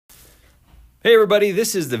Hey everybody,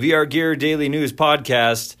 this is the VR Gear Daily News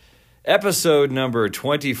Podcast, episode number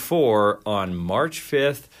 24 on March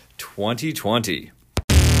 5th, 2020.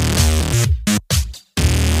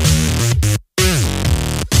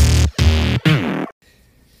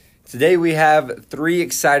 Today we have three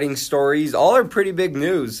exciting stories. All are pretty big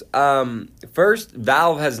news. First,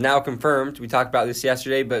 Valve has now confirmed, we talked about this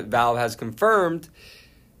yesterday, but Valve has confirmed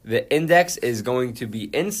the Index is going to be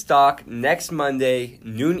in stock next Monday,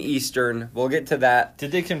 noon Eastern. We'll get to that.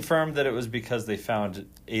 Did they confirm that it was because they found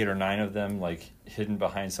 8 or 9 of them, like, hidden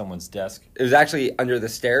behind someone's desk? It was actually under the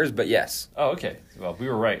stairs, but yes. Oh, okay. Well, we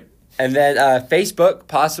were right. And then Facebook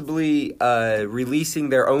possibly releasing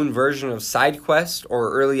their own version of SideQuest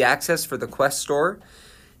or early access for the Quest Store.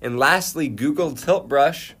 And lastly, Google Tilt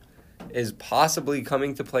Brush is possibly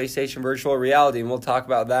coming to PlayStation Virtual Reality, and we'll talk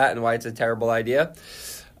about that and why it's a terrible idea.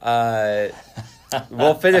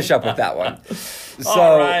 We'll finish up with that one. So,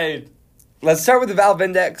 all right. Let's start with the Valve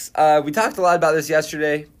Index. We talked a lot about this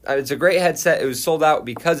yesterday. It's a great headset. It was sold out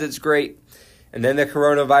because it's great. And then the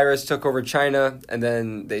coronavirus took over China, and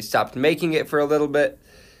then they stopped making it for a little bit.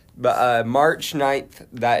 But March 9th,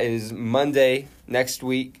 that is Monday next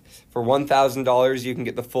week, for $1,000, you can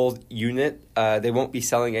get the full unit. They won't be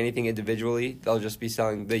selling anything individually. They'll just be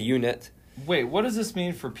selling the unit. Wait, what does this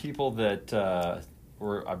mean for people that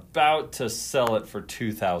were about to sell it for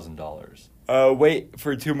 $2,000? Wait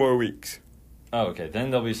for 2 more weeks. Oh, okay. Then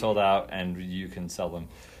they'll be sold out, and you can sell them.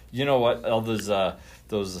 You know what? All those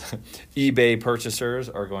eBay purchasers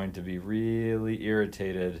are going to be really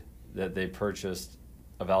irritated that they purchased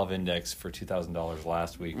a Valve Index for $2,000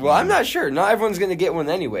 last week. Well, I'm not sure. Not everyone's going to get one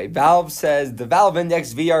anyway. Valve says the Valve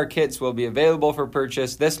Index VR kits will be available for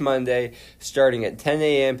purchase this Monday, starting at 10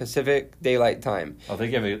 a.m. Pacific Daylight Time. Oh, they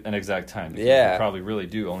give an exact time. Yeah. They probably really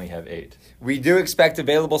do only have 8. We do expect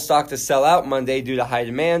available stock to sell out Monday due to high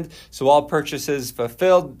demand, so all purchases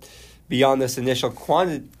fulfilled beyond this initial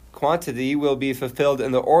quantity will be fulfilled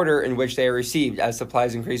in the order in which they are received as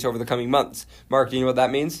supplies increase over the coming months. Mark, do you know what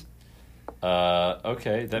that means?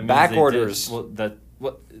 Okay. That means back orders.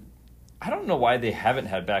 I don't know why they haven't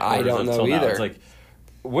had back orders. I don't know now. either. It's like,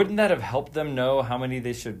 wouldn't that have helped them know how many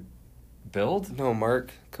they should build? No,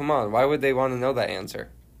 Mark. Come on. Why would they want to know that answer?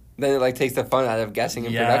 Then it takes the fun out of guessing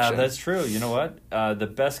in production. Yeah, that's true. You know what? The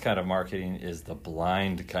best kind of marketing is the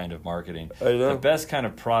blind kind of marketing. I know. The best kind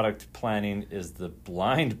of product planning is the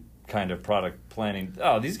blind kind of product planning.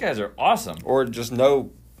 Oh, these guys are awesome. Or just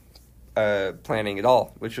no planning at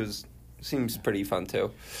all, which seems pretty fun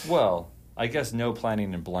too. Well, I guess no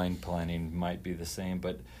planning and blind planning might be the same,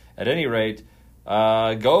 but at any rate,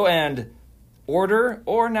 go and order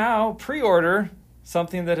or now pre-order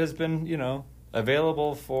something that has been,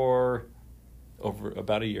 available for over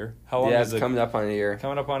about a year. How long Yeah, is it's it? coming up on a year.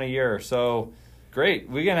 Coming up on a year. So, great.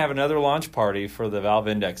 We're going to have another launch party for the Valve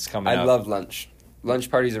Index coming up. I love lunch. Lunch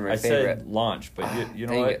parties are my favorite. I said launch, but you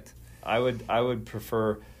know Dang what? it. I would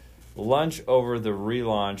prefer lunch over the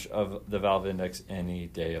relaunch of the Valve Index any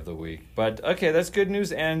day of the week. But okay, that's good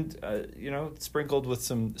news, and sprinkled with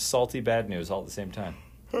some salty bad news all at the same time.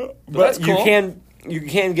 But that's cool. you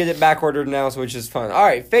can get it back ordered now, which is fun. All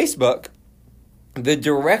right, Facebook, the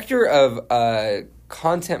director of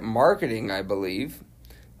content marketing, I believe,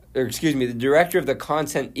 the director of the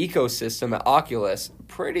content ecosystem at Oculus,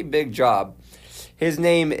 pretty big job. His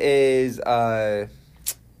name is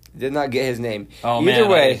did not get his name. Oh, Either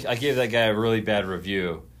way, I gave that guy a really bad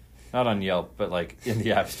review. Not on Yelp, but like in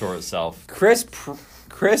the App Store itself. Chris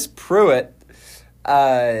Pruitt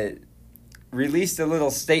released a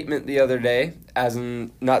little statement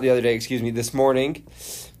this morning,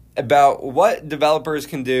 about what developers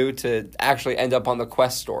can do to actually end up on the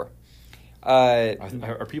Quest Store. Are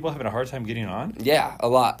people having a hard time getting on? Yeah, a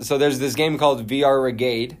lot. So there's this game called VR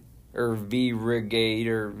Regade, or V-Regade,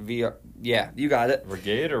 or VR... Yeah, you got it.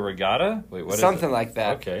 Regade or Regatta? Wait, what is it? Something like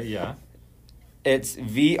that. Okay, yeah. It's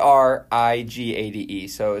V-R-I-G-A-D-E.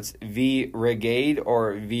 So it's V-Regade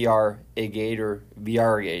or VR-Igade or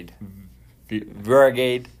VR-Regade.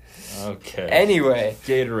 VR-Regade. Okay. Anyway.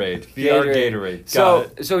 Gatorade. VR Gatorade.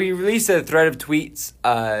 Got it. So he released a thread of tweets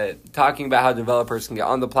talking about how developers can get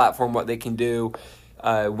on the platform, what they can do,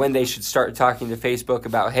 when they should start talking to Facebook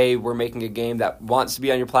about, hey, we're making a game that wants to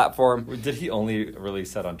be on your platform. Did he only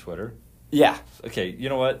release that on Twitter? Yeah. Okay, you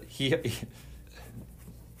know what? He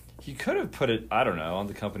could have put it, I don't know, on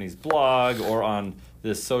the company's blog or on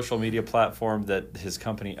this social media platform that his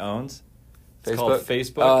company owns. It's called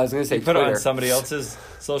Facebook. I was going to say he put Twitter. it on somebody else's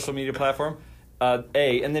social media platform.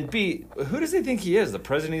 A, and then B, who does he think he is? The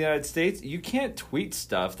President of the United States? You can't tweet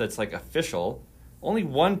stuff that's like official. Only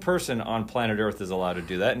one person on planet Earth is allowed to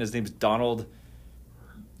do that, and his name's Donald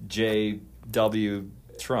J. W.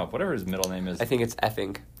 Trump, whatever his middle name is. I think it's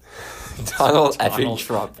effing. Donald effing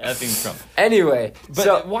Trump. Effing Trump. Anyway, but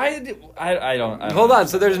so why did I don't hold on.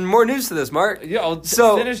 So there's more news to this, Mark. Yeah,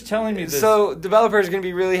 finish telling me this. So developers are going to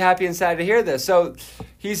be really happy and sad to hear this. So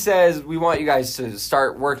he says, we want you guys to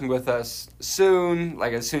start working with us soon.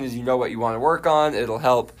 Like as soon as you know what you want to work on, it'll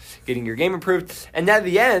help getting your game improved. And at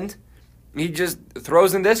the end, he just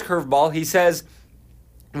throws in this curveball. He says,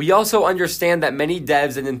 we also understand that many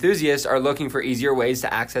devs and enthusiasts are looking for easier ways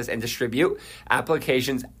to access and distribute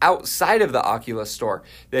applications outside of the Oculus Store.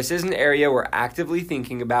 This is an area we're actively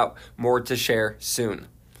thinking about, more to share soon.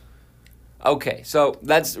 Okay, so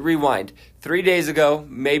let's rewind. 3 days ago,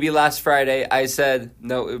 maybe last Friday, I said,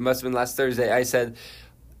 no, it must have been last Thursday, I said,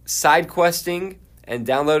 side questing and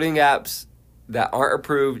downloading apps that aren't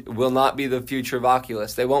approved will not be the future of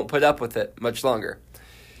Oculus. They won't put up with it much longer.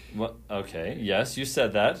 Well, okay, yes, you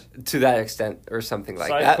said that. To that extent, or something like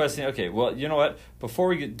that. Side questing, okay, well, you know what? Before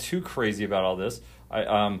we get too crazy about all this, we're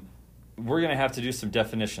going to have to do some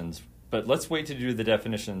definitions. But let's wait to do the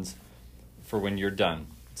definitions for when you're done.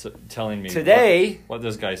 So, telling me today, what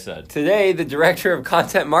this guy said. Today, the director of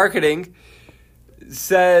content marketing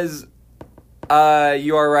says,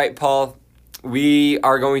 you are right, Paul. We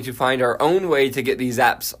are going to find our own way to get these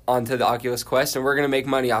apps onto the Oculus Quest, and we're going to make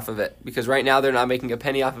money off of it. Because right now, they're not making a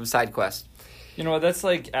penny off of SideQuest. You know what? That's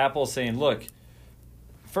like Apple saying, look,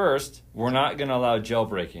 first, we're not going to allow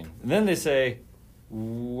jailbreaking. And then they say,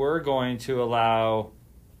 we're going to allow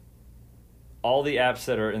all the apps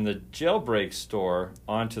that are in the jailbreak store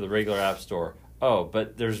onto the regular app store. Oh,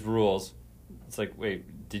 but there's rules. It's like,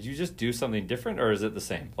 wait, did you just do something different, or is it the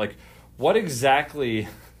same? Like, what exactly...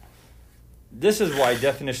 This is why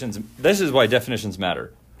definitions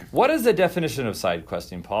matter. What is the definition of side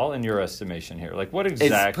questing, Paul, in your estimation here? Like, what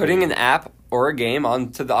exactly? It's putting an app or a game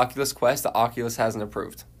onto the Oculus Quest that Oculus hasn't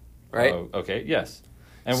approved, right? Oh, okay, yes.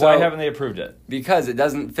 And why haven't they approved it? Because it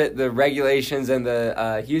doesn't fit the regulations and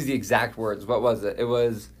the... he used the exact words. What was it? It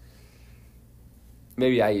was...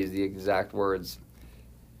 Maybe I used the exact words.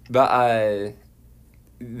 But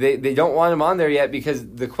they don't want them on there yet because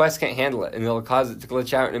the Quest can't handle it, and it'll cause it to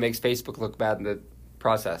glitch out, and it makes Facebook look bad in the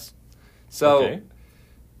process. So,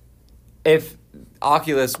 if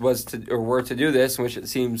Oculus were to do this, which it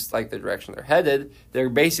seems like the direction they're headed, they're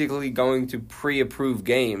basically going to pre-approve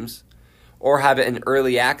games or have it in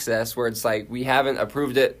early access where it's like, we haven't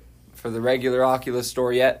approved it for the regular Oculus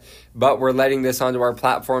Store yet, but we're letting this onto our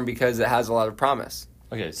platform because it has a lot of promise.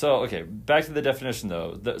 Okay, back to the definition,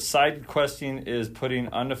 though. The side questing is putting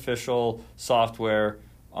unofficial software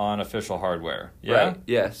on official hardware. Yeah? Right,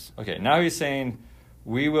 yes. Okay, now he's saying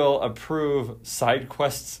we will approve side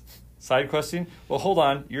questing. Well, hold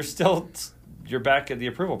on. You're back at the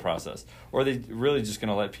approval process. Or are they really just going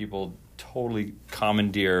to let people totally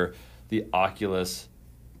commandeer the Oculus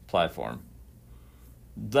platform?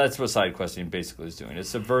 That's what side questing basically is doing. It's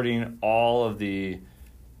subverting all of the...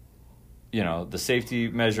 the safety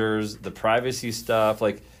measures, the privacy stuff,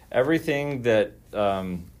 like everything that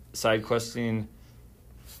side questing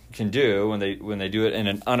can do when they do it in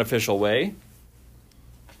an unofficial way.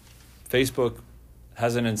 Facebook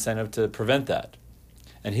has an incentive to prevent that,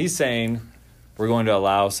 and he's saying we're going to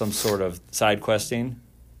allow some sort of side questing,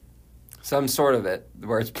 some sort of it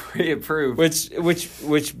where it's pre-approved,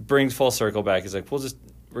 which brings full circle back. It's like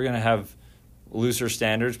we're going to have looser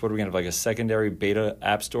standards. What are we going to have, like a secondary beta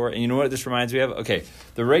app store? And you know what this reminds me of? Okay,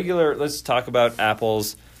 let's talk about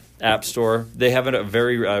Apple's App Store. They have a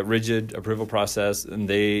very rigid approval process, and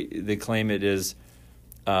they claim it is,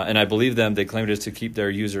 and I believe them, they claim it is to keep their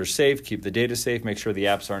users safe, keep the data safe, make sure the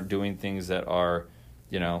apps aren't doing things that are,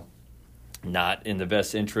 not in the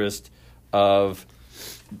best interest of,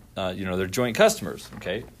 their joint customers,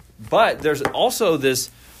 okay? But there's also this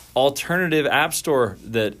alternative app store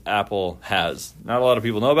that Apple has. Not a lot of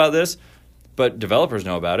people know about this, but developers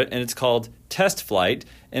know about it, and it's called Test Flight,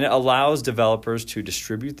 and it allows developers to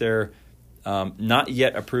distribute their not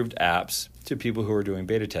yet approved apps to people who are doing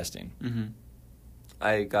beta testing. Mm-hmm.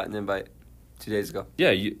 I got an invite 2 days ago.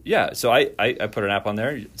 Yeah. So I put an app on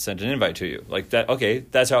there, sent an invite to you. Like that. Okay,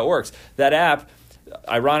 that's how it works. That app,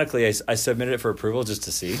 ironically, I submitted it for approval just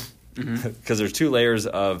to see, because there's 2 layers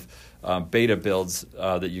of beta builds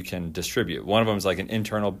that you can distribute. One of them is like an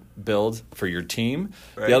internal build for your team.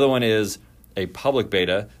 Right. The other one is a public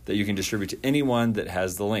beta that you can distribute to anyone that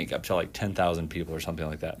has the link, up to like 10,000 people or something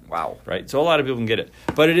like that. Wow. Right? So a lot of people can get it.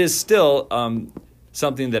 But it is still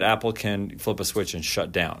something that Apple can flip a switch and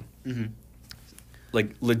shut down. Mm-hmm.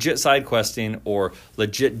 Like legit side questing or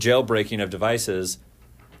legit jailbreaking of devices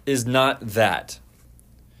is not that.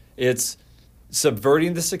 It's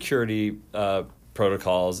subverting the security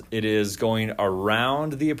protocols. It is going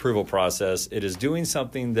around the approval process. It is doing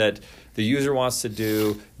something that the user wants to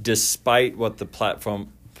do despite what the platform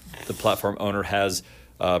owner has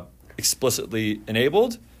explicitly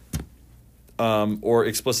enabled or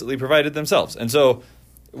explicitly provided themselves. And so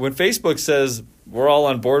when Facebook says we're all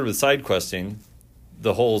on board with side questing,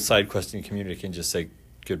 the whole side questing community can just say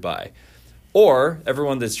goodbye. Or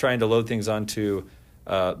everyone that's trying to load things onto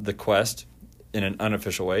the Quest in an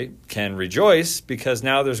unofficial way can rejoice because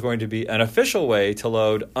now there's going to be an official way to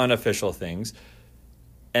load unofficial things.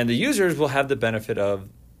 And the users will have the benefit of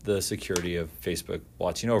the security of Facebook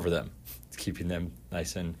watching over them, keeping them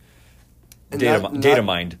nice and data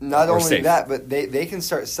mined. Not or only safe. that, but they can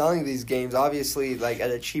start selling these games obviously like at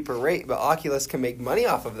a cheaper rate, but Oculus can make money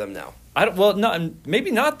off of them now.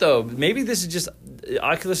 Maybe not though. Maybe this is just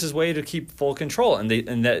Oculus's way to keep full control, and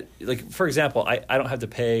that like for example, I don't have to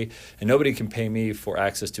pay, and nobody can pay me for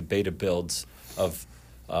access to beta builds of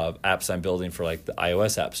apps I'm building for like the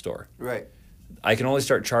iOS App Store. Right. I can only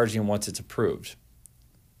start charging once it's approved.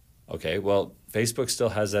 Okay, well, Facebook still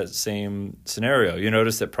has that same scenario. You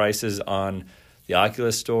notice that prices on the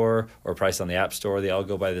Oculus Store or price on the App Store, they all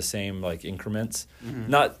go by the same like increments. Mm-hmm.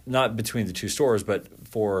 Not between the two stores, but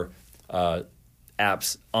for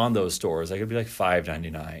apps on those stores, like it'd be like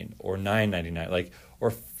 $5.99 or $9.99, like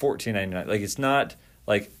or $14.99. Like it's not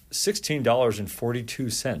like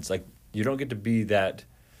 $16.42. Like you don't get to be that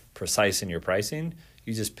precise in your pricing.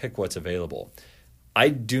 You just pick what's available. I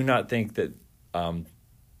do not think that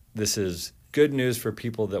this is good news for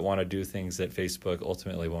people that want to do things that Facebook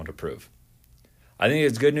ultimately won't approve. I think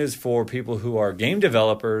it's good news for people who are game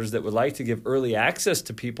developers that would like to give early access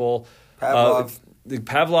to people.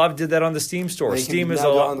 Pavlov did that on the Steam store. Steam is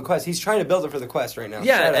on the Quest. He's trying to build it for the Quest right now.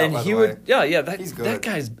 Yeah, and he would. Yeah. That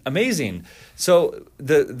guy's amazing. So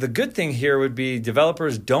the good thing here would be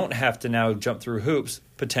developers don't have to now jump through hoops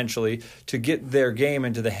potentially to get their game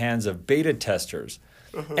into the hands of beta testers.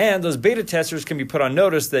 Uh-huh. And those beta testers can be put on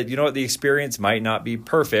notice that, you know what, the experience might not be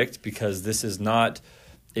perfect because this is not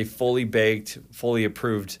a fully baked, fully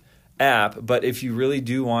approved app. But if you really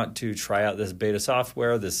do want to try out this beta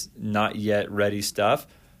software, this not yet ready stuff,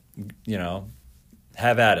 you know,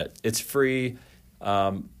 have at it. It's free.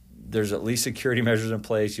 There's at least security measures in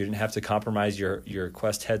place. You didn't have to compromise your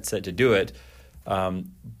Quest headset to do it.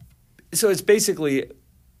 So it's basically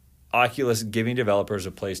Oculus giving developers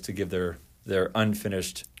a place to give their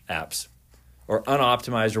unfinished apps or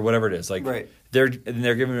unoptimized or whatever it is. Like right. They're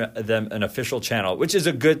giving them an official channel, which is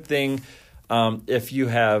a good thing. If you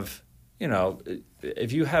have,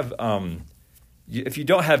 if you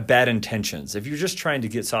don't have bad intentions, if you're just trying to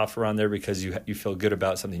get software on there because you feel good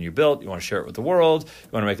about something you built, you want to share it with the world, you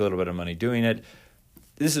want to make a little bit of money doing it,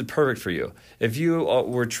 this is perfect for you. If you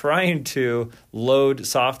were trying to load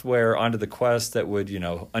software onto the Quest that would,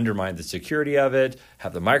 undermine the security of it,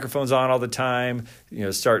 have the microphones on all the time,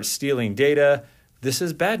 start stealing data, this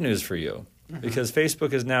is bad news for you because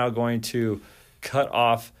Facebook is now going to cut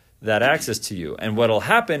off that access to you. And what'll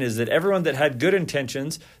happen is that everyone that had good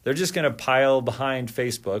intentions, they're just going to pile behind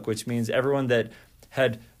Facebook, which means everyone that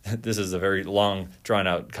had, this is a very long,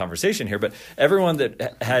 drawn-out conversation here, but everyone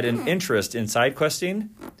that had an interest in side questing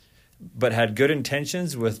but had good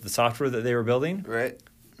intentions with the software that they were building, right,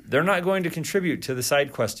 they're not going to contribute to the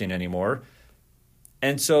side questing anymore.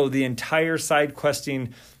 And so the entire side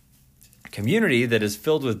questing community that is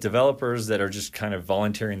filled with developers that are just kind of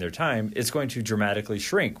volunteering their time, it's going to dramatically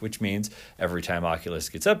shrink, which means every time Oculus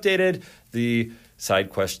gets updated, the side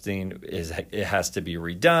questing it has to be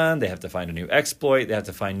redone. They have to find a new exploit. They have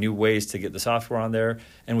to find new ways to get the software on there.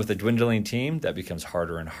 And with a dwindling team, that becomes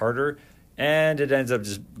harder and harder. And it ends up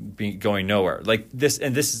just going nowhere. Like this,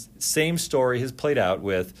 and this same story has played out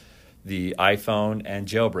with the iPhone and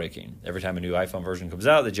jailbreaking. Every time a new iPhone version comes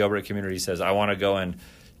out, the jailbreak community says, I want to go and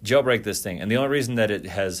jailbreak this thing. And the only reason that it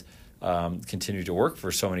has continued to work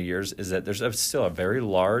for so many years is that there's still a very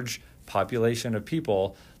large population of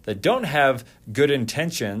people that don't have good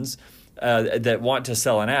intentions that want to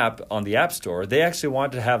sell an app on the App Store. They actually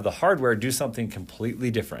want to have the hardware do something completely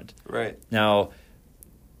different. Right. Now,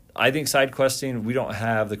 I think side questing, we don't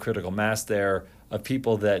have the critical mass there of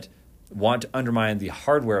people that want to undermine the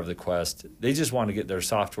hardware of the Quest. They just want to get their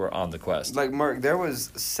software on the Quest. Like, Mark, there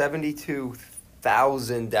was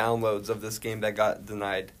 72,000 downloads of this game that got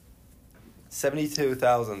denied.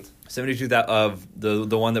 72,000. 72,000 of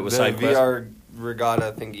the one that was side quest? The VR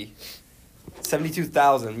regatta thingy.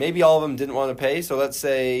 72,000. Maybe all of them didn't want to pay, so let's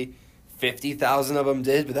say 50,000 of them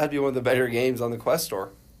did, but that'd be one of the better games on the Quest Store.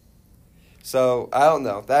 So, I don't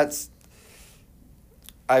know.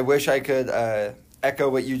 I wish I could echo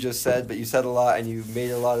what you just said, but you said a lot and you made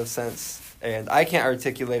a lot of sense. and I can't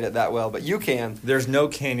articulate it that well, but you can. There's no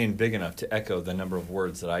canyon big enough to echo the number of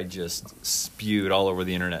words that I just spewed all over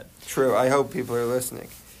the internet. True. I hope people are listening.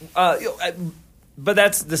 But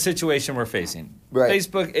that's the situation we're facing. Right.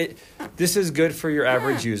 Facebook, this is good for your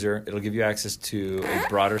average user. It'll give you access to a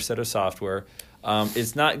broader set of software.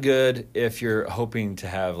 It's not good if you're hoping to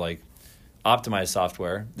have like optimized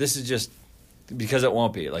software. This is just because it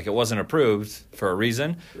won't be. Like, it wasn't approved for a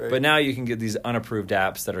reason. Right. But now you can get these unapproved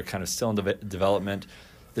apps that are kind of still in development.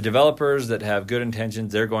 The developers that have good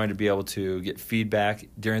intentions, they're going to be able to get feedback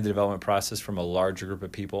during the development process from a larger group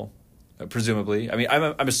of people. Presumably. I mean,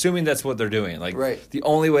 I'm assuming that's what they're doing. Like, right. The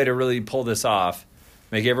only way to really pull this off,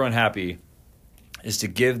 make everyone happy, is to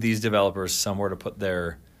give these developers somewhere to put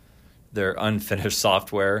their unfinished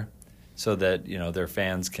software, so that their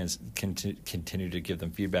fans can continue to give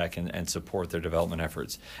them feedback and support their development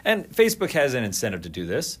efforts. And Facebook has an incentive to do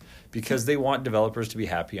this because they want developers to be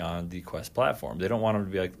happy on the Quest platform. They don't want them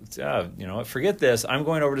to be like, forget this. I'm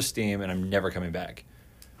going over to Steam and I'm never coming back.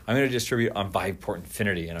 I'm going to distribute on Viveport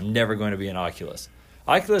Infinity, and I'm never going to be an Oculus.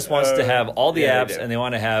 Oculus wants to have all the apps, and they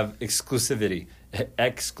want to have exclusivity,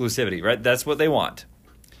 right? That's what they want.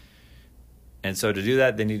 And so to do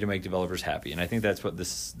that, they need to make developers happy, and I think that's what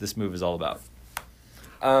this move is all about.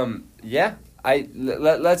 Yeah.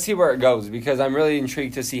 Let's see where it goes, because I'm really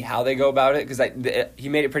intrigued to see how they go about it, because he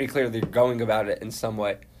made it pretty clear they're going about it in some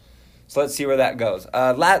way. So let's see where that goes.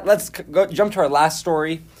 Let's jump to our last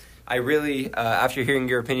story. I really, after hearing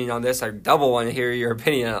your opinion on this, I double want to hear your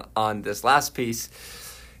opinion on this last piece.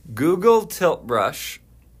 Google Tilt Brush,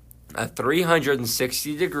 a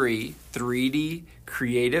 360-degree 3D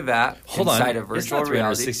creative app inside of virtual it's not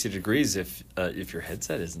 360 reality. degrees if your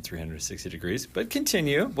headset isn't 360 degrees. But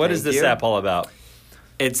continue. What Thank is this you. app all about?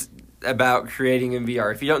 It's about creating in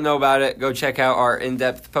VR. If you don't know about it, go check out our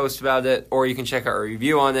in-depth post about it, or you can check out our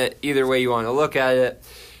review on it. Either way you want to look at it.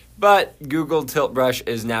 But Google Tilt Brush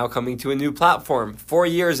is now coming to a new platform 4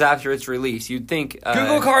 years after its release. You'd think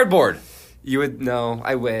Google Cardboard. You would no,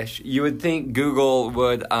 I wish. You would think Google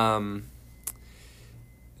would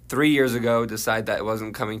 3 years ago decide that it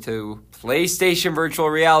wasn't coming to PlayStation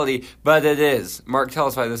virtual reality, but it is. Mark, tell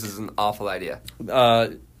us why this is an awful idea.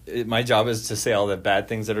 My job is to say all the bad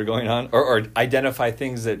things that are going on, or identify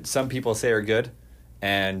things that some people say are good,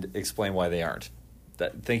 and explain why they aren't.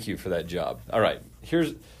 Thank you for that job. All right,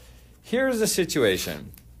 here's the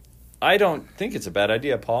situation. I don't think it's a bad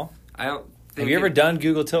idea, Paul. I don't. Have you ever done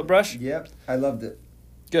Google Tilt Brush? Yep, I loved it.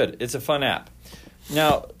 Good. It's a fun app.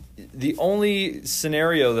 Now, the only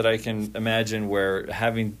scenario that I can imagine where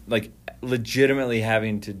legitimately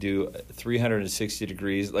having to do 360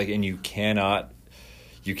 degrees, and you cannot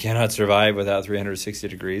survive without 360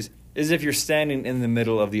 degrees, is if you're standing in the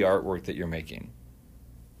middle of the artwork that you're making.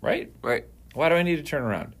 Right? Right. Why do I need to turn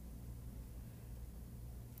around?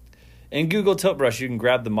 In Google Tilt Brush, you can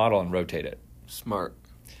grab the model and rotate it. Smart.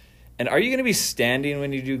 And are you going to be standing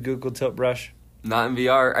when you do Google Tilt Brush? Not in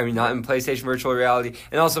VR. I mean, not in PlayStation virtual reality.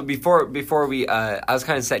 And also, before we, I was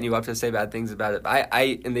kind of setting you up to say bad things about it.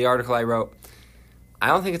 I in the article I wrote, I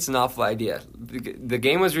don't think it's an awful idea. The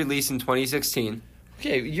game was released in 2016.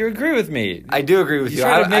 Okay, you agree with me. I do agree with you. You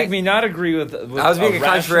tried to make me not agree with I was being a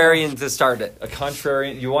contrarian to start it. A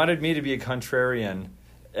contrarian. You wanted me to be a contrarian,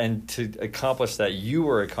 and to accomplish that, you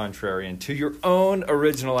were a contrarian to your own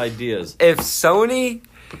original ideas. If Sony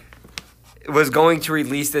was going to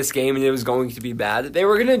release this game and it was going to be bad, they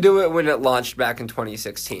were going to do it when it launched back in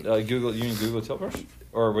 2016. You mean Google Tilt Brush?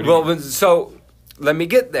 Or what do you mean? So let me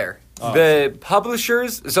get there. Oh. The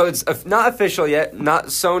publishers, so it's not official yet, not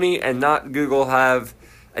Sony and not Google have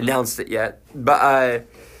announced it yet, but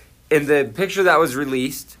in the picture that was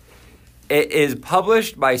released, it is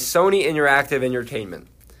published by Sony Interactive Entertainment.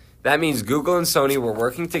 That means Google and Sony were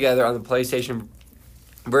working together on the PlayStation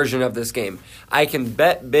version of this game. I can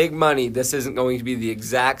bet big money this isn't going to be the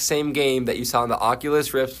exact same game that you saw in the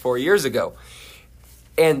Oculus Rift 4 years ago.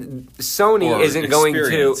 And Sony isn't going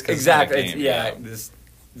to exactly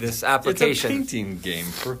this application. It's a painting game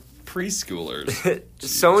for preschoolers.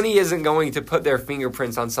 Sony isn't going to put their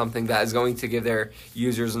fingerprints on something that is going to give their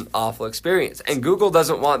users an awful experience. And Google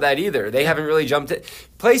doesn't want that either. They haven't really jumped it.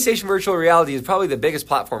 PlayStation Virtual Reality is probably the biggest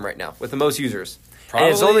platform right now with the most users. Probably,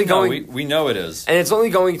 and it's only going, we know it is. And it's only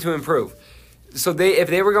going to improve. So if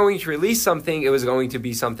they were going to release something, it was going to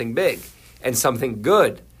be something big and something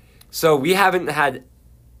good. So we haven't had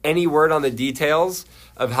any word on the details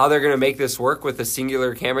of how they're going to make this work with the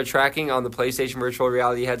singular camera tracking on the PlayStation Virtual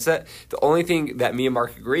Reality headset. The only thing that me and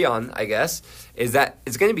Mark agree on, I guess, is that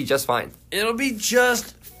it's going to be just fine. It'll be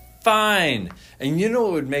just fine. And you know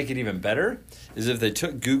what would make it even better? Is if they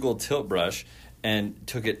took Google Tilt Brush and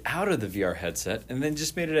took it out of the VR headset and then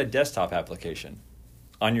just made it a desktop application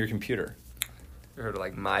on your computer. You heard of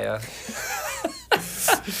like Maya?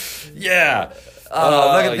 Yeah.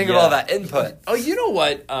 Look at think of all that input. Oh, you know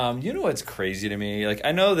what? You know what's crazy to me? Like,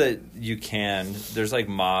 I know that there's like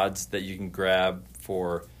mods that you can grab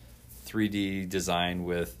for 3D design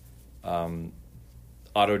with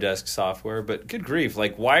Autodesk software, but good grief,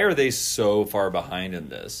 like, why are they so far behind in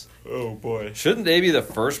this? Oh boy. Shouldn't they be the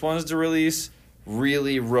first ones to release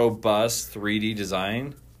really robust 3D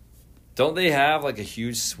design? Don't they have like a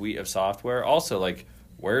huge suite of software? Also, like,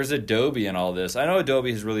 where's Adobe in all this? I know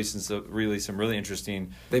Adobe has released some really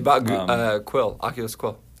interesting... They bought Quill, Oculus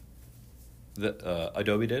Quill.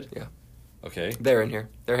 Adobe did? Yeah. Okay. They're in here.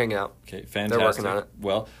 They're hanging out. Okay, fantastic. They're working on it.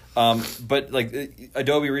 Well, but like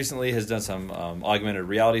Adobe recently has done some augmented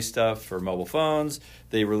reality stuff for mobile phones.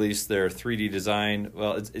 They released their 3D design.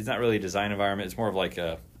 Well, it's not really a design environment. It's more of like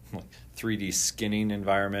a 3D skinning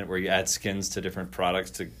environment where you add skins to different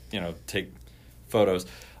products to, take photos.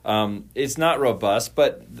 It's not robust,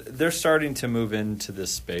 but they're starting to move into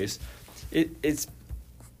this space. It's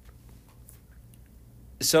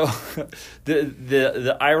so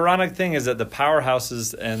the ironic thing is that the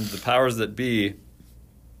powerhouses and the powers that be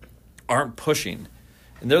aren't pushing,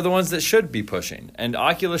 and they're the ones that should be pushing, and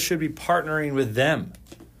Oculus should be partnering with them.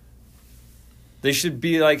 They should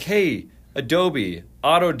be like, hey, Adobe,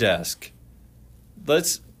 Autodesk,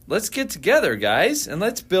 let's get together, guys, and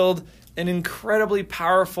let's build an incredibly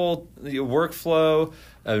powerful workflow,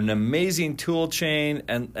 an amazing tool chain,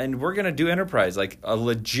 and we're going to do enterprise, like a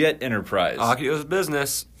legit enterprise. Oculus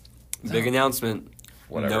business. Big announcement.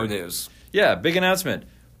 Whatever. No news. Yeah, big announcement.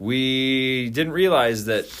 We didn't realize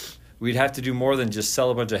that we'd have to do more than just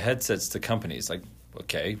sell a bunch of headsets to companies. Like,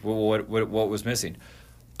 okay, what was missing?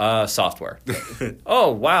 Software.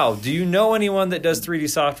 Oh, wow. Do you know anyone that does 3D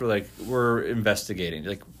software? Like, we're investigating.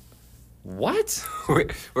 Like, what?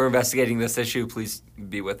 We're investigating this issue. Please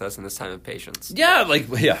be with us in this time of patience. Yeah,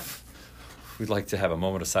 we'd like to have a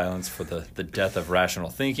moment of silence for the death of rational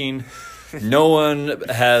thinking. No one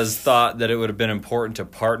has thought that it would have been important to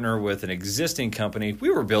partner with an existing company. We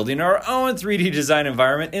were building our own 3D design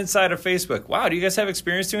environment inside of Facebook. Wow, do you guys have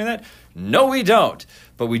experience doing that? No, we don't.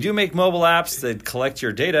 But we do make mobile apps that collect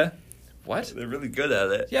your data. What? They're really good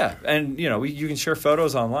at it. Yeah, and you can share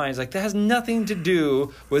photos online. It's like that has nothing to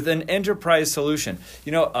do with an enterprise solution.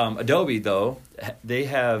 Adobe though, they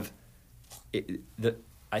have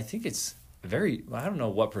I think it's I don't know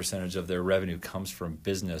what percentage of their revenue comes from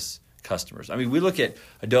business customers. I mean, we look at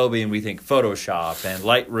Adobe and we think Photoshop and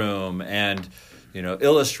Lightroom and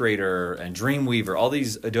Illustrator and Dreamweaver, all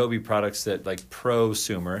these Adobe products that like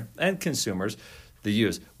prosumer and consumers they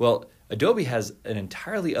use. Well, Adobe has an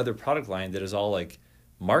entirely other product line that is all like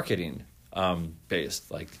marketing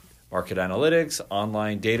based, like market analytics,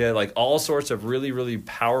 online data, like all sorts of really, really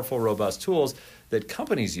powerful, robust tools that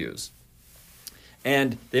companies use.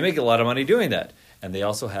 And they make a lot of money doing that. And they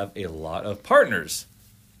also have a lot of partners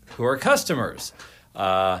who are customers.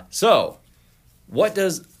 So what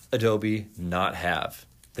does Adobe not have?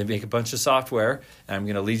 They make a bunch of software, and I'm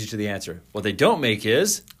going to lead you to the answer. What they don't make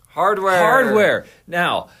is hardware.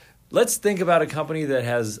 Now, let's think about a company that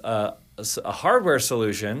has a hardware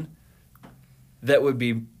solution that would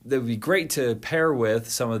be great to pair with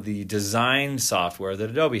some of the design software that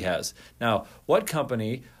Adobe has. Now, what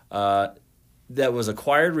company that was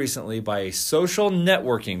acquired recently by a social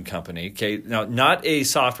networking company? Okay, now not a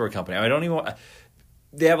software company.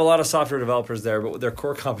 They have a lot of software developers there, but their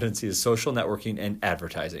core competency is social networking and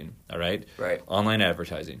advertising. All right, right, online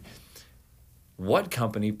advertising. What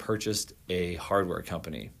company purchased a hardware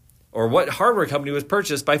company? Or what hardware company was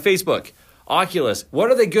purchased by Facebook? Oculus. What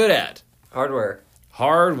are they good at? Hardware.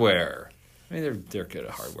 I mean, they're good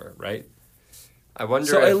at hardware, right? I wonder.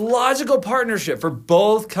 So a logical partnership for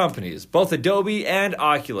both companies, both Adobe and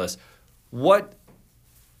Oculus. What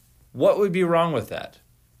would be wrong with that?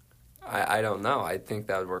 I don't know. I think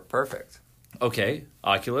that would work perfect. Okay,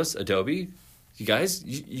 Oculus, Adobe. You guys,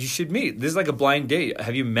 you should meet. This is like a blind date.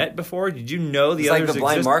 Have you met before? Did you know the others exist? It's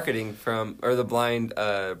like the blind marketing the blind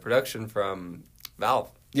production from Valve.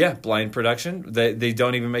 Yeah, blind production. They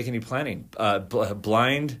don't even make any planning.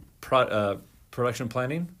 Blind production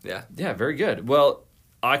planning. Yeah. Yeah, very good. Well,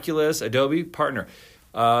 Oculus, Adobe, partner.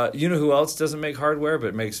 You know who else doesn't make hardware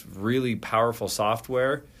but makes really powerful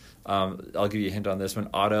software? I'll give you a hint on this one.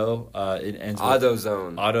 It ends with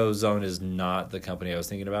AutoZone. AutoZone is not the company I was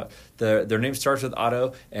thinking about. Their name starts with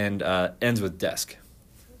Auto and ends with desk.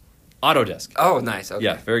 Autodesk. Oh, nice. Okay.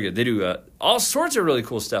 Yeah, very good. They do all sorts of really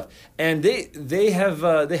cool stuff, and they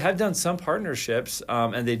have done some partnerships,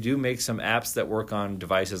 and they do make some apps that work on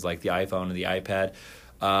devices like the iPhone and the iPad.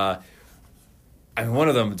 And one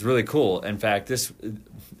of them is really cool. In fact,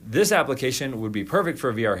 this application would be perfect for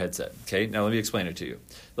a VR headset. Okay, now let me explain it to you.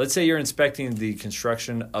 Let's say you're inspecting the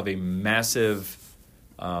construction of a massive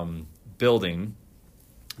building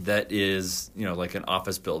that is, like an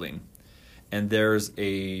office building, and there's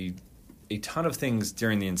a ton of things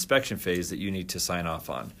during the inspection phase that you need to sign off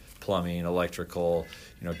on: plumbing, electrical,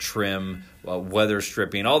 trim, weather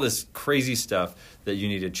stripping, all this crazy stuff that you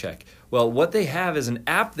need to check. Well, what they have is an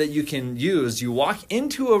app that you can use. You walk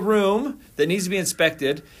into a room that needs to be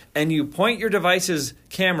inspected, and you point your device's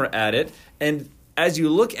camera at it, and as you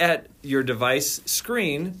look at your device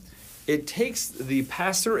screen, it takes the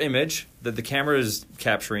pass-through image that the camera is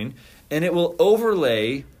capturing, and it will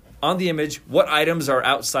overlay on the image what items are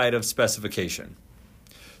outside of specification.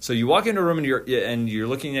 So you walk into a room and you're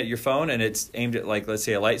looking at your phone, and it's aimed at, like, let's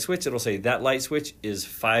say a light switch. It'll say that light switch is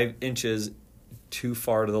 5 inches too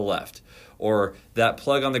far to the left, or that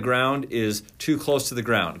plug on the ground is too close to the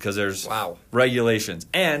ground, because there's regulations,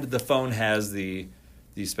 and the phone has these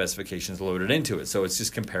specifications loaded into it, so it's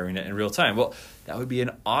just comparing it in real time. Well, that would be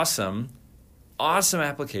an awesome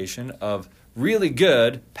application of really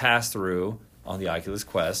good pass-through on the Oculus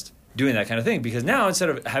Quest, doing that kind of thing, because now instead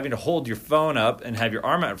of having to hold your phone up and have your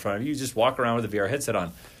arm out in front of you, you just walk around with a VR headset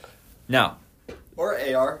on. Now, or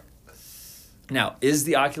AR. Now, is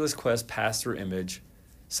the Oculus Quest pass-through image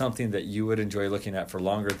something that you would enjoy looking at for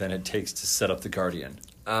longer than it takes to set up the Guardian?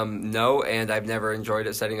 No, and I've never enjoyed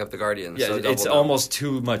it setting up the Guardian. Yeah, so it's almost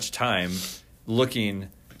too much time looking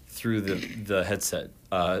through the headset,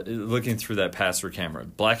 looking through that pass-through camera.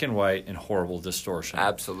 Black and white and horrible distortion.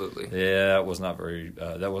 Absolutely. Yeah, that was not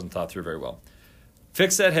that wasn't thought through very well.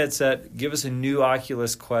 Fix that headset. Give us a new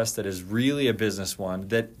Oculus Quest that is really a business one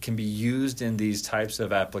that can be used in these types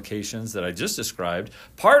of applications that I just described.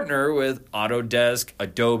 Partner with Autodesk,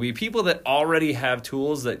 Adobe, people that already have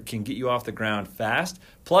tools that can get you off the ground fast.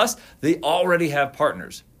 Plus, they already have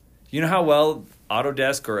partners. You know how well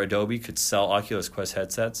Autodesk or Adobe could sell Oculus Quest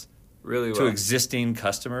headsets? Really well. To existing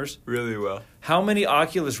customers? Really well. How many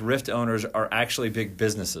Oculus Rift owners are actually big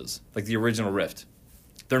businesses, like the original Rift?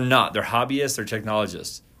 They're not. They're hobbyists. They're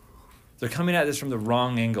technologists. They're coming at this from the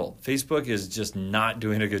wrong angle. Facebook is just not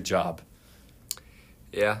doing a good job.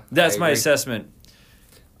 Yeah. That's my assessment.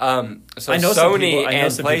 So I know Sony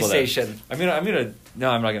and PlayStation. I'm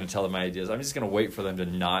not going to tell them my ideas. I'm just going to wait for them to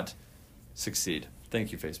not succeed.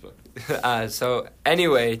 Thank you, Facebook. So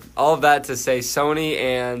anyway, all of that to say Sony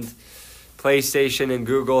and PlayStation and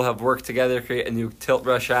Google have worked together to create a new Tilt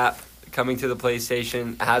Brush app coming to the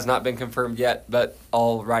PlayStation. It has not been confirmed yet, but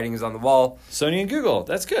all writing is on the wall. Sony and Google.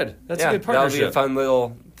 That's good. That's a good partnership. That'll be a fun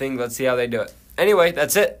little thing. Let's see how they do it. Anyway,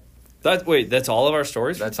 that's it. That's all of our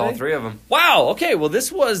stories? That's all 3 of them. Wow. Okay. Well,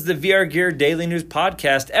 this was the VR Gear Daily News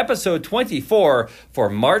Podcast, episode 24 for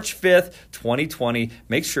March 5th, 2020.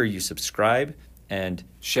 Make sure you subscribe and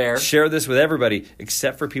share this with everybody,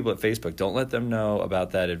 except for people at Facebook. Don't let them know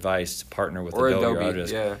about that advice to partner with Adobe or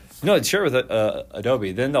Autodesk. Yeah. No, share with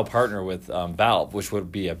Adobe. Then they'll partner with Valve, which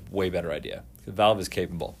would be a way better idea. Valve is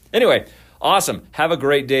capable. Anyway, awesome. Have a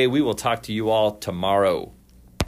great day. We will talk to you all tomorrow.